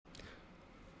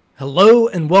Hello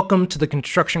and welcome to the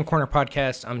Construction Corner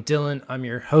podcast. I'm Dillon, I'm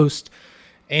your host.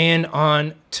 And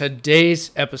on today's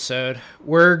episode,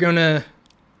 we're going to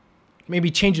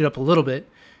maybe change it up a little bit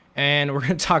and we're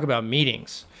going to talk about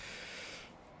meetings.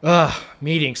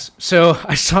 Meetings. So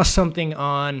I saw something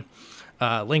on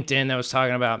LinkedIn that was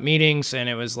talking about meetings, and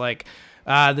it was like,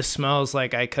 this smells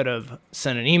like I could have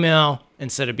sent an email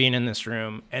instead of being in this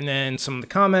room. And then some of the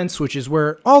comments, which is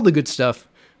where all the good stuff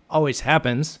always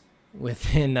happens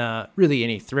within really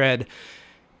any thread.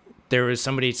 There was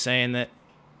somebody saying that,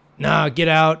 nah, get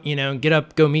out, get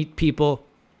up, go meet people,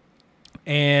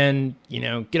 and,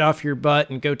 get off your butt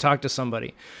and go talk to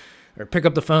somebody or pick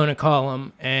up the phone and call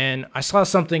them. And I saw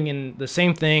something in the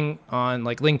same thing on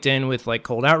like LinkedIn with like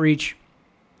cold outreach,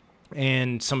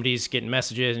 and somebody's getting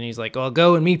messages and he's like, oh,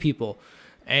 go and meet people.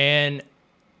 And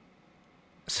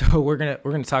so we're going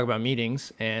to talk about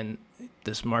meetings and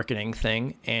this marketing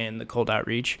thing and the cold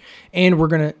outreach. And we're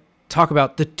going to talk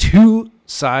about the two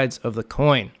sides of the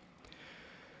coin.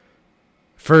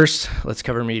 First, let's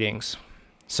cover meetings.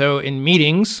 So in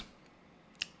meetings,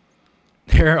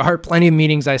 there are plenty of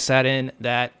meetings I sat in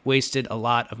that wasted a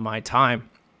lot of my time.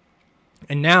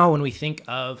 And now when we think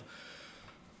of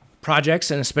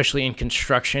projects, and especially in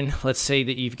construction, let's say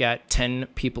that you've got 10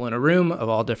 people in a room of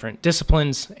all different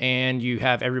disciplines, and you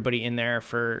have everybody in there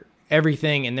for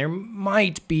everything, and there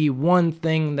might be one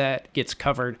thing that gets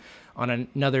covered on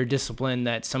another discipline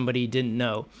that somebody didn't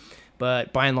know.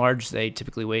 But by and large, they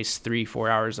typically waste 3-4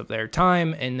 hours of their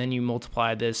time, and then you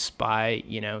multiply this by,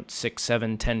 6,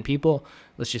 7, 10 people.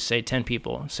 Let's just say 10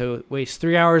 people. So it wastes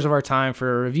 3 hours of our time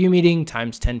for a review meeting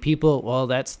times 10 people. Well,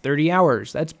 that's 30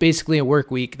 hours. That's basically a work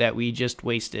week that we just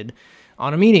wasted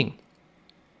on a meeting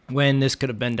when this could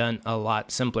have been done a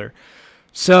lot simpler.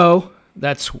 So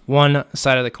that's one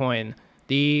side of the coin.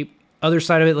 The other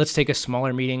side of it, let's take a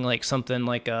smaller meeting, like something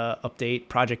like a update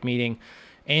project meeting.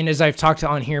 And as I've talked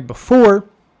on here before,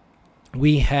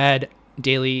 we had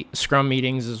daily scrum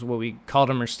meetings is what we called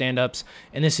them, or stand-ups.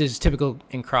 And this is typical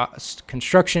in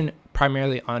construction,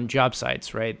 primarily on job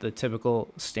sites, right? The typical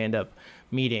stand-up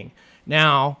meeting.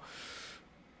 Now,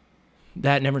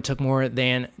 that never took more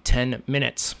than 10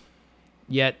 minutes.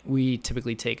 Yet we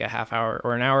typically take a half hour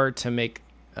or an hour to make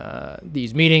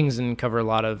these meetings and cover a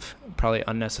lot of probably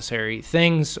unnecessary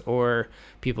things, or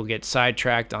people get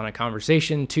sidetracked on a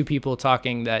conversation, two people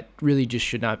talking that really just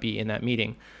should not be in that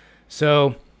meeting.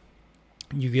 So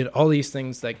you get all these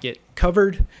things that get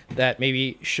covered that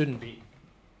maybe shouldn't be.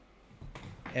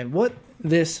 And what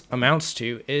this amounts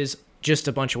to is just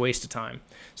a bunch of waste of time.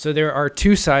 So there are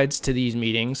two sides to these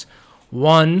meetings.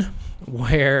 One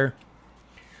where,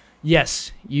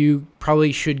 yes, you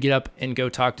probably should get up and go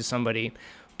talk to somebody.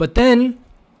 But then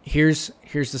here's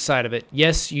the side of it.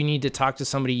 Yes, you need to talk to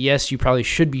somebody. Yes, you probably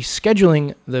should be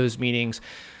scheduling those meetings.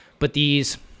 But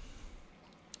these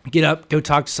get up, go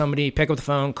talk to somebody, pick up the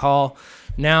phone, call.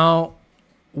 Now,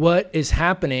 what is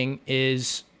happening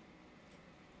is,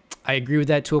 I agree with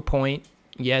that to a point.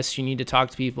 Yes, you need to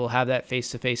talk to people, have that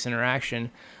face-to-face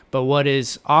interaction. But what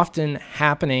is often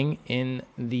happening in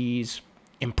these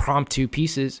impromptu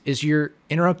pieces is you're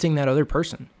interrupting that other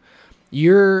person.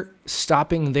 You're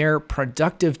stopping their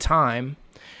productive time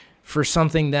for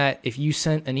something that if you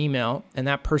sent an email and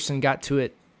that person got to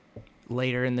it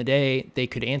later in the day, they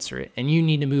could answer it, and you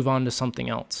need to move on to something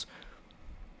else.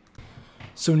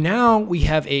 So now we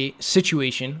have a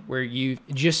situation where you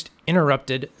just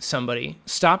interrupted somebody,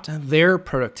 stopped their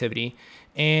productivity,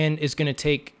 and is going to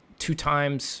take 2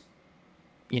 times,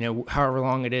 however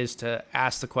long it is to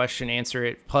ask the question, answer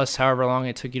it, plus however long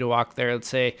it took you to walk there. Let's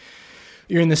say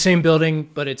you're in the same building,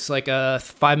 but it's like a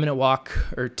 5-minute walk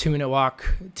or 2-minute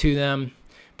walk to them.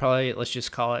 Probably, let's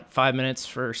just call it 5 minutes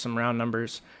for some round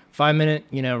numbers. 5-minute,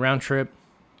 round trip,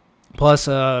 plus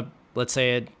let's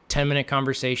say a 10-minute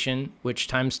conversation, which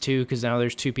times 2, because now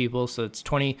there's 2 people, so it's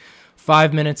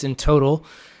 25 minutes in total.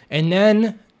 And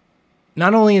then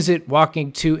not only is it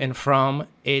walking to and from,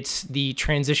 it's the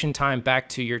transition time back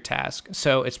to your task.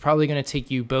 So it's probably going to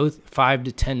take you both 5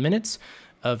 to 10 minutes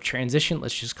of transition.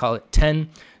 Let's just call it 10.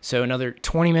 So another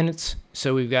 20 minutes.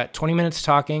 So we've got 20 minutes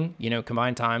talking,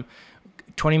 combined time,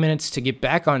 20 minutes to get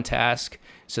back on task.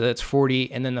 So that's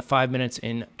 40. And then the 5 minutes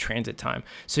in transit time.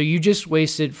 So you just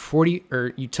wasted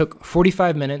you took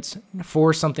 45 minutes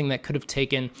for something that could have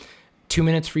taken 2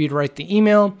 minutes for you to write the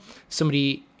email.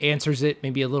 Somebody answers it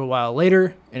maybe a little while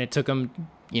later, and it took them,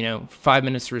 5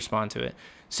 minutes to respond to it.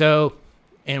 So,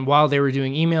 and while they were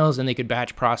doing emails, and they could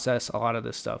batch process a lot of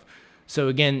this stuff. So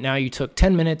again, now you took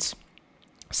 10 minutes,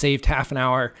 saved half an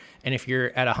hour, and if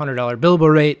you're at a $100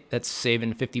 billable rate, that's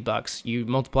saving $50. You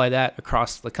multiply that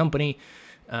across the company.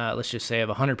 Let's just say of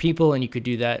 100 people, and you could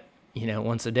do that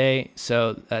once a day.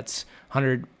 So that's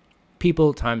 100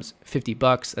 people times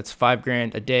 $50. That's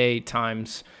 $5,000 a day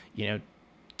times,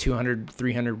 200,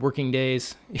 300 working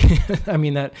days. I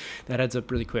mean, that adds up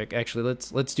really quick. Actually,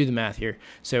 let's do the math here.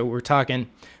 So we're talking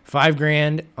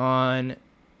 $5,000 on,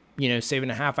 saving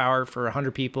a half hour for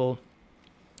 100 people.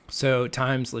 So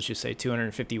times, let's just say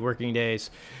 250 working days.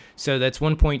 So that's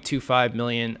 $1.25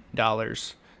 million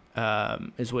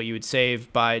is what you would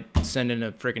save by sending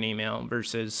a freaking email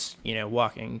versus,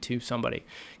 walking to somebody.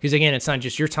 Because again, it's not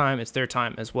just your time, it's their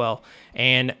time as well.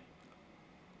 And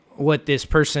what this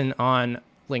person on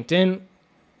LinkedIn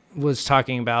was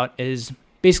talking about is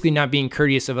basically not being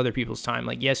courteous of other people's time.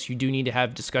 Like, yes, you do need to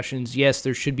have discussions. Yes,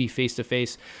 there should be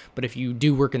face-to-face. But if you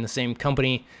do work in the same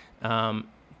company,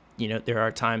 there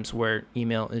are times where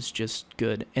email is just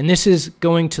good. And this is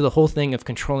going to the whole thing of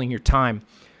controlling your time.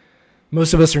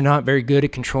 Most of us are not very good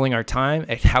at controlling our time,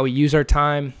 at how we use our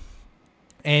time,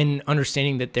 and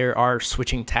understanding that there are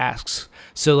switching tasks.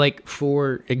 So like,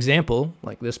 for example,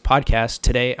 like this podcast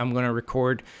today, I'm going to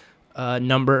record a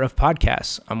number of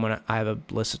podcasts. I have a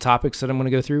list of topics that I'm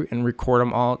going to go through and record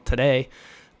them all today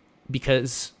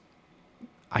because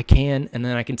I can, and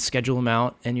then I can schedule them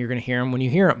out and you're going to hear them when you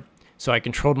hear them. So I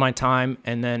controlled my time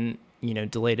and then,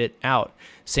 delayed it out.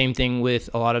 Same thing with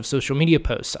a lot of social media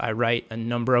posts. I write a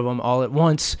number of them all at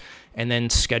once and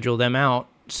then schedule them out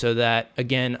so that,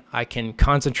 again, I can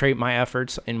concentrate my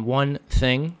efforts in one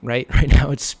thing, right? Right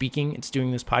now it's speaking, it's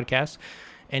doing this podcast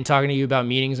and talking to you about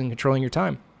meetings and controlling your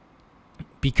time,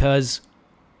 because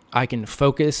I can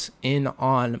focus in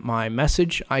on my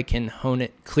message, I can hone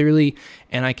it clearly,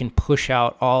 and I can push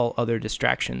out all other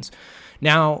distractions.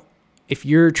 Now, if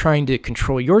you're trying to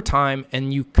control your time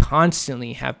and you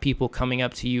constantly have people coming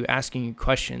up to you, asking you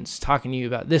questions, talking to you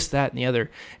about this, that, and the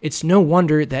other, it's no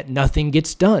wonder that nothing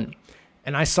gets done.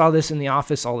 And I saw this in the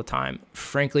office all the time.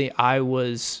 Frankly, I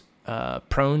was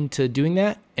prone to doing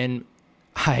that, and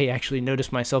I actually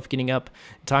noticed myself getting up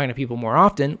and talking to people more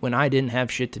often when I didn't have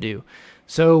shit to do.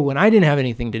 So when I didn't have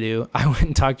anything to do, I went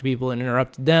and talked to people and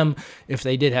interrupted them if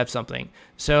they did have something.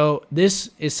 So this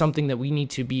is something that we need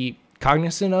to be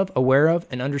cognizant of, aware of,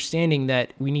 and understanding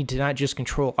that we need to not just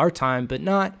control our time, but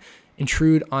not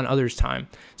intrude on others' time.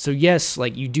 So yes,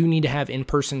 like, you do need to have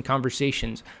in-person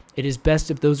conversations. It is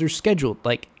best if those are scheduled.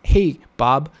 Like, hey,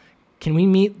 Bob, can we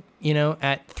meet,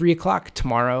 at 3:00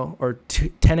 tomorrow, or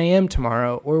 10 a.m.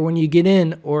 tomorrow, or when you get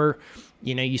in, or,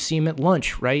 you see him at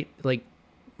lunch, right? Like,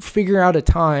 figure out a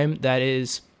time that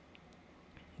is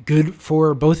good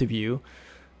for both of you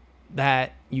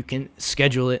that you can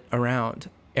schedule it around.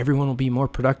 Everyone will be more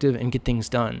productive and get things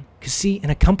done. Because see, in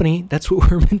a company, that's what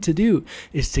we're meant to do,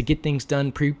 is to get things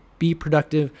done, be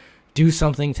productive, do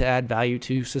something to add value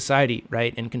to society,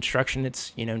 right? In construction,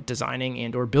 it's, designing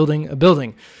and or building a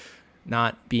building,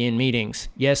 not be in meetings.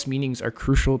 Yes, meetings are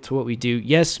crucial to what we do.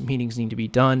 Yes, meetings need to be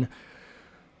done.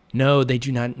 No, they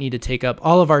do not need to take up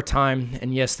all of our time.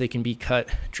 And yes, they can be cut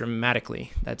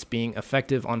dramatically. That's being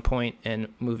effective, on point, and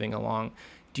moving along.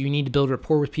 Do you need to build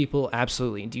rapport with people?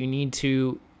 Absolutely. Do you need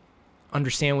to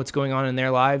understand what's going on in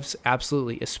their lives?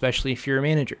 Absolutely, especially if you're a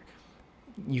manager.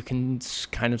 You can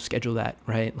kind of schedule that,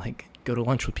 right? Like, go to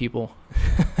lunch with people.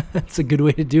 That's a good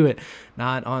way to do it,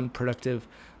 not on productive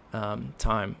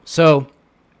time. So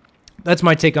that's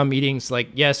my take on meetings. Like,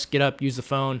 yes, get up, use the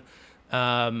phone.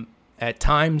 At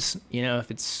times,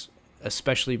 if it's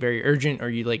especially very urgent or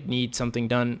you need something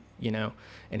done,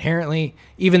 inherently,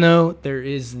 even though there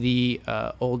is the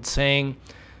old saying,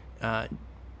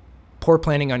 poor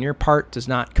planning on your part does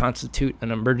not constitute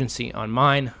an emergency on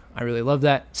mine. I really love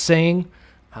that saying,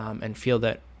 and feel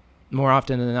that more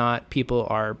often than not, people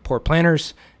are poor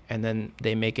planners and then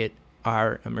they make it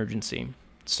our emergency.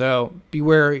 So be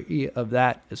wary of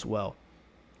that as well.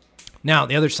 Now,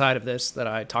 the other side of this that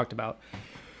I talked about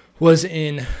was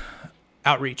in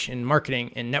outreach and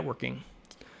marketing and networking.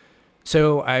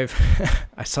 So I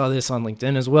saw this on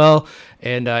LinkedIn as well,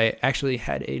 and I actually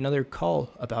had another call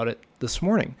about it this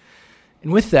morning.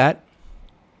 And with that,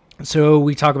 so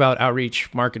we talk about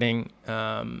outreach, marketing,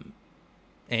 and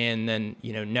then,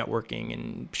 networking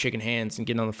and shaking hands and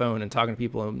getting on the phone and talking to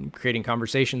people and creating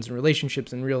conversations and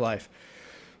relationships in real life.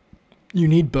 You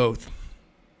need both.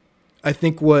 I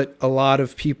think what a lot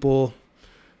of people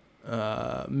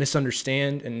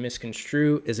misunderstand and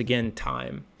misconstrue is, again,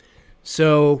 time.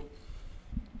 So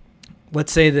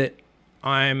let's say that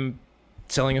I'm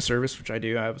selling a service, which I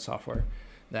do. I have a software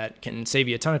that can save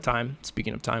you a ton of time,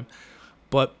 speaking of time.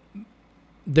 But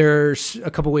there's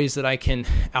a couple ways that I can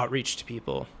outreach to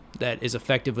people that is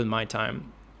effective with my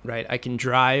time, right? I can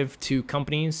drive to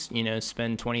companies,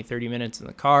 spend 20, 30 minutes in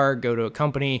the car, go to a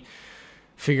company,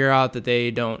 figure out that they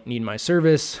don't need my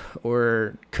service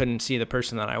or couldn't see the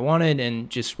person that I wanted and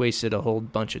just wasted a whole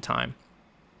bunch of time.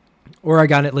 Or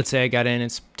let's say I got in,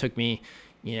 it took me,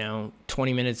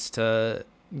 20 minutes to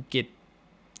get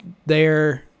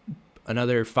there,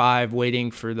 another 5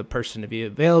 waiting for the person to be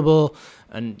available,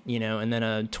 and then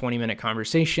a 20-minute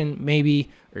conversation maybe,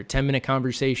 or 10-minute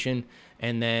conversation,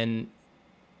 and then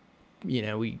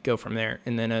we go from there,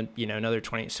 and then another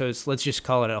 20. So let's just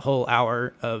call it a whole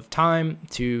hour of time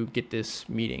to get this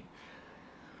meeting.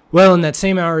 Well, in that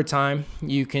same hour of time,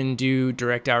 you can do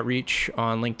direct outreach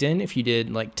on LinkedIn if you did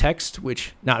like text,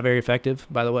 which not very effective,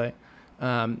 by the way.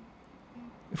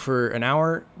 For an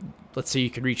hour, let's say you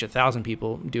could reach 1,000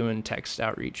 people doing text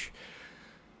outreach.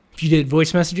 If you did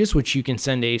voice messages, which you can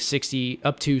send a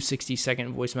up to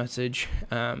 60-second voice message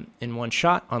in one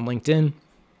shot on LinkedIn,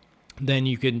 then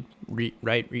you could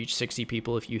reach 60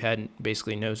 people if you had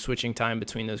basically no switching time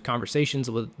between those conversations.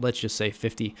 Let's just say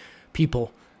 50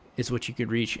 people is what you could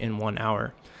reach in 1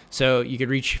 hour. So you could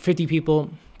reach 50 people,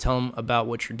 tell them about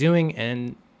what you're doing,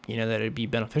 and that it'd be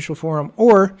beneficial for them.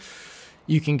 Or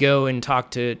you can go and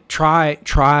try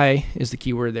is the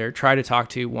key word there, try to talk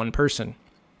to one person.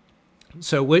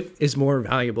 So what is more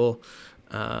valuable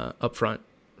up front,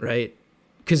 right?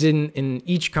 Because in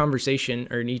each conversation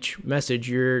or in each message,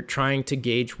 you're trying to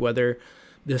gauge whether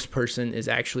this person is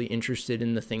actually interested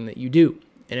in the thing that you do.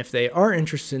 And if they are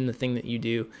interested in the thing that you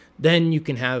do, then you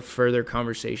can have further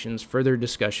conversations, further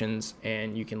discussions,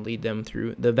 and you can lead them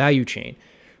through the value chain.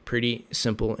 Pretty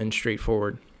simple and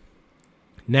straightforward.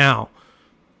 Now,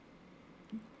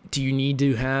 do you need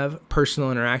to have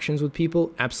personal interactions with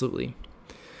people? Absolutely.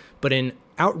 But in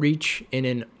outreach and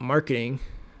in marketing,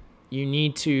 you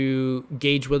need to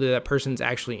gauge whether that person's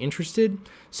actually interested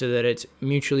so that it's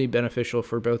mutually beneficial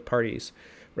for both parties,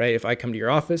 right? If I come to your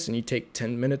office and you take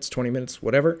 10 minutes, 20 minutes,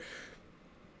 whatever,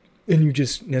 and you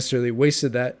just necessarily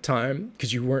wasted that time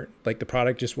because you weren't, like, the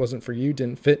product just wasn't for you,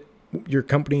 didn't fit your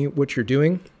company, what you're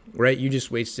doing, right? You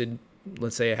just wasted,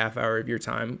 let's say, a half hour of your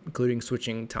time, including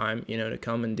switching time, to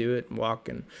come and do it and walk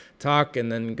and talk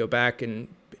and then go back, and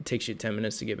it takes you 10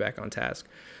 minutes to get back on task.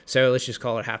 So let's just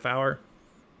call it a half hour.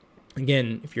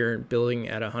 Again, if you're billing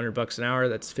at $100 an hour,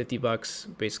 that's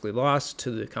 $50 basically lost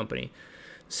to the company.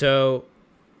 So,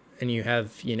 and you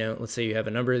have, let's say you have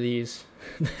a number of these,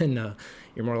 then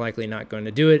you're more likely not going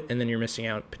to do it. And then you're missing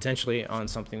out potentially on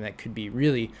something that could be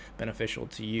really beneficial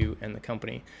to you and the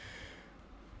company.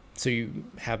 So you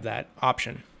have that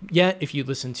option. Yet, if you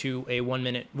listen to a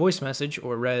 1-minute voice message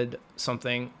or read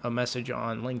a message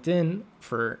on LinkedIn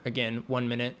for, again, 1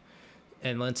 minute,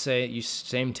 and let's say you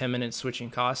same 10 minutes switching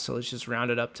costs, so let's just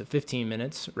round it up to 15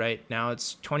 minutes, right? Now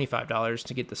it's $25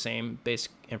 to get the same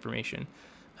basic information,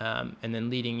 and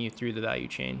then leading you through the value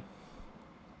chain.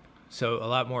 So a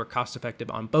lot more cost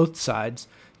effective on both sides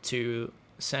to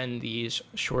send these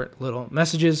short little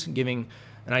messages, giving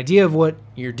an idea of what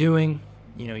you're doing,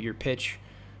 your pitch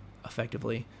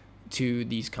effectively to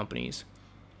these companies.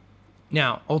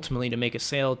 Now, ultimately, to make a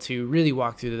sale, to really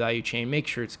walk through the value chain, make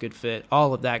sure it's a good fit,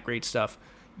 all of that great stuff,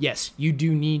 yes, you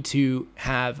do need to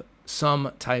have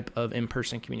some type of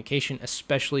in-person communication,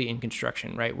 especially in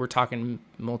construction, right? We're talking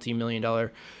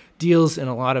multi-million-dollar deals in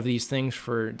a lot of these things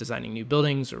for designing new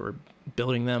buildings or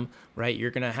building them, right?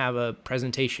 You're going to have a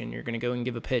presentation. You're going to go and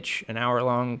give a pitch, an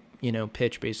hour-long,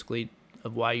 pitch basically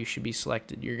of why you should be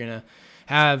selected. You're going to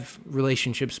have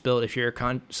relationships built if you're a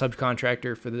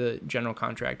subcontractor for the general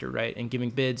contractor, right? And giving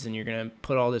bids, and you're going to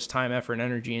put all this time, effort, and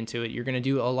energy into it. You're going to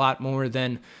do a lot more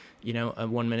than, a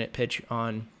 1-minute pitch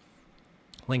on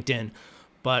LinkedIn.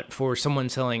 But for someone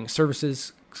selling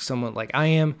services, someone like I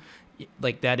am,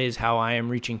 like that is how I am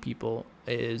reaching people,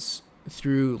 is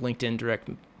through LinkedIn direct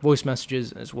voice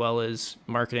messages, as well as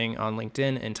marketing on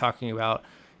LinkedIn and talking about,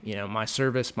 my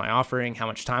service, my offering, how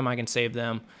much time I can save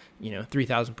them,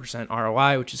 3,000%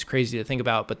 ROI, which is crazy to think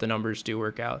about, but the numbers do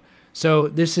work out. So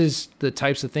this is the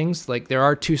types of things, like there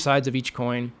are two sides of each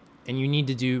coin, and you need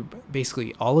to do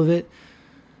basically all of it.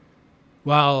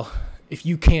 While if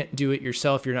you can't do it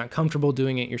yourself, you're not comfortable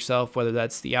doing it yourself, whether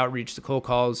that's the outreach, the cold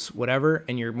calls, whatever,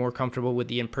 and you're more comfortable with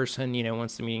the in-person,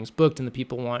 once the meeting's booked and the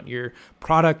people want your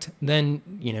product, then,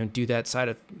 do that side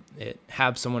of it.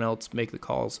 Have someone else make the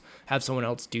calls, have someone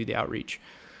else do the outreach.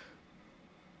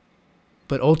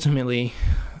 But ultimately,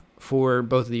 for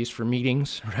both of these, for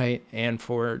meetings, right, and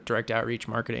for direct outreach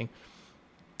marketing,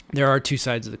 there are two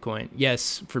sides of the coin.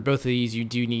 Yes, for both of these, you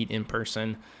do need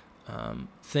in-person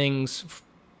things,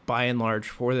 by and large,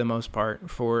 for the most part,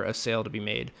 for a sale to be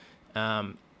made.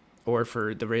 or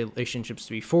for the relationships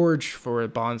to be forged, for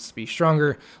bonds to be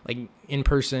stronger, like in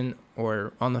person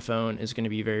or on the phone, is going to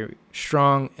be very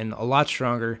strong and a lot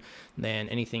stronger than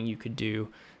anything you could do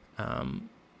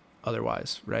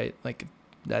otherwise, right? Like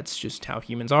that's just how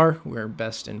humans are. We're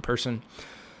best in person,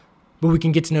 but we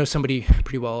can get to know somebody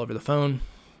pretty well over the phone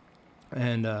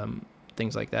and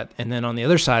things like that. And then on the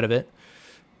other side of it,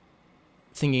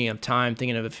 thinking of time,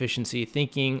 thinking of efficiency,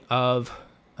 thinking of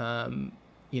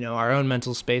our own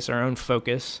mental space, our own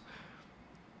focus.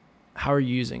 How are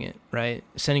you using it, right?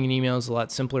 Sending an email is a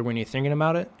lot simpler when you're thinking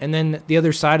about it. And then the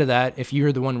other side of that, if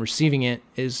you're the one receiving it,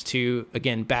 is to,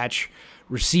 again,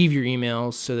 receive your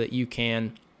emails so that you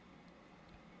can,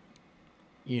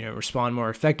 respond more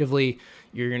effectively.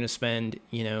 You're going to spend,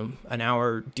 an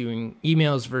hour doing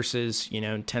emails versus,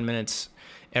 10 minutes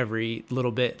every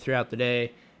little bit throughout the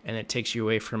day. And it takes you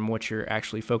away from what you're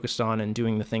actually focused on and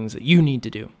doing the things that you need to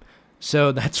do.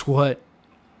 So that's what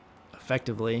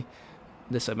effectively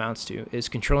this amounts to, is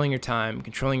controlling your time,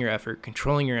 controlling your effort,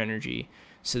 controlling your energy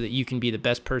so that you can be the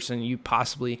best person you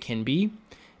possibly can be.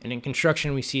 And in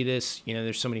construction, we see this,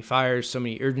 there's so many fires, so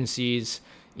many urgencies,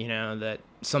 that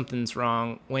something's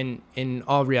wrong, when in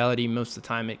all reality, most of the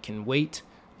time it can wait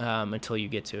until you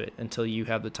get to it, until you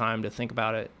have the time to think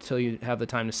about it, until you have the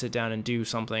time to sit down and do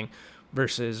something,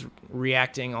 versus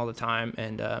reacting all the time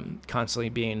and constantly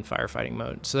being in firefighting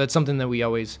mode. So that's something that we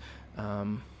always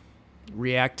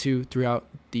react to throughout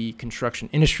the construction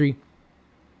industry.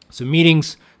 So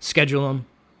meetings, schedule them.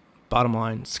 Bottom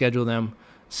line, schedule them.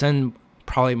 Send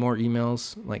probably more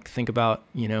emails. Like think about,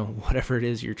 whatever it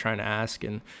is you're trying to ask,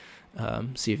 and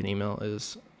see if an email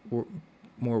is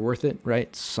more worth it,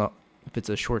 right? So if it's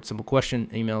a short, simple question,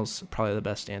 email's probably the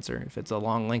best answer. If it's a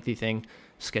long, lengthy thing,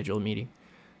 schedule a meeting.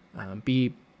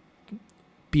 Be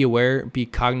aware, be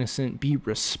cognizant, be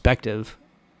respectful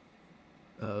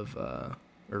of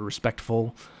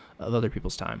other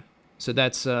people's time. So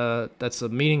that's the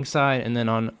meeting side. And then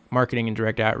on marketing and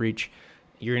direct outreach,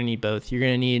 you're going to need both. You're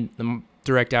going to need the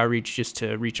direct outreach just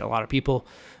to reach a lot of people.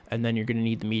 And then you're going to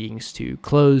need the meetings to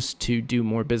close, to do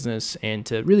more business, and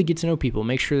to really get to know people.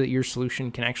 Make sure that your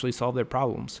solution can actually solve their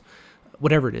problems.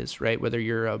 Whatever it is, right? Whether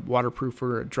you're a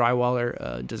waterproofer, a drywaller,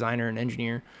 a designer, an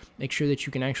engineer, make sure that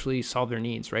you can actually solve their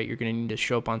needs, right? You're going to need to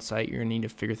show up on site. You're going to need to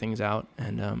figure things out,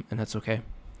 and that's okay.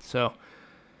 So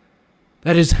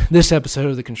that is this episode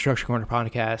of the Construction Corner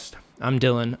podcast. I'm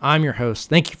Dillon. I'm your host.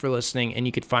 Thank you for listening, and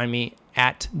you could find me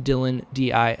at Dillon,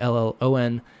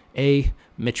 Dillon, A.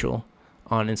 Mitchell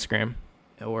on Instagram,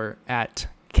 or at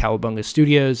Cowabunga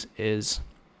Studios is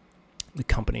the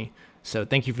company. So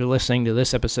thank you for listening to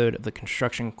this episode of the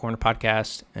Construction Corner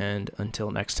podcast, and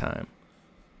until next time.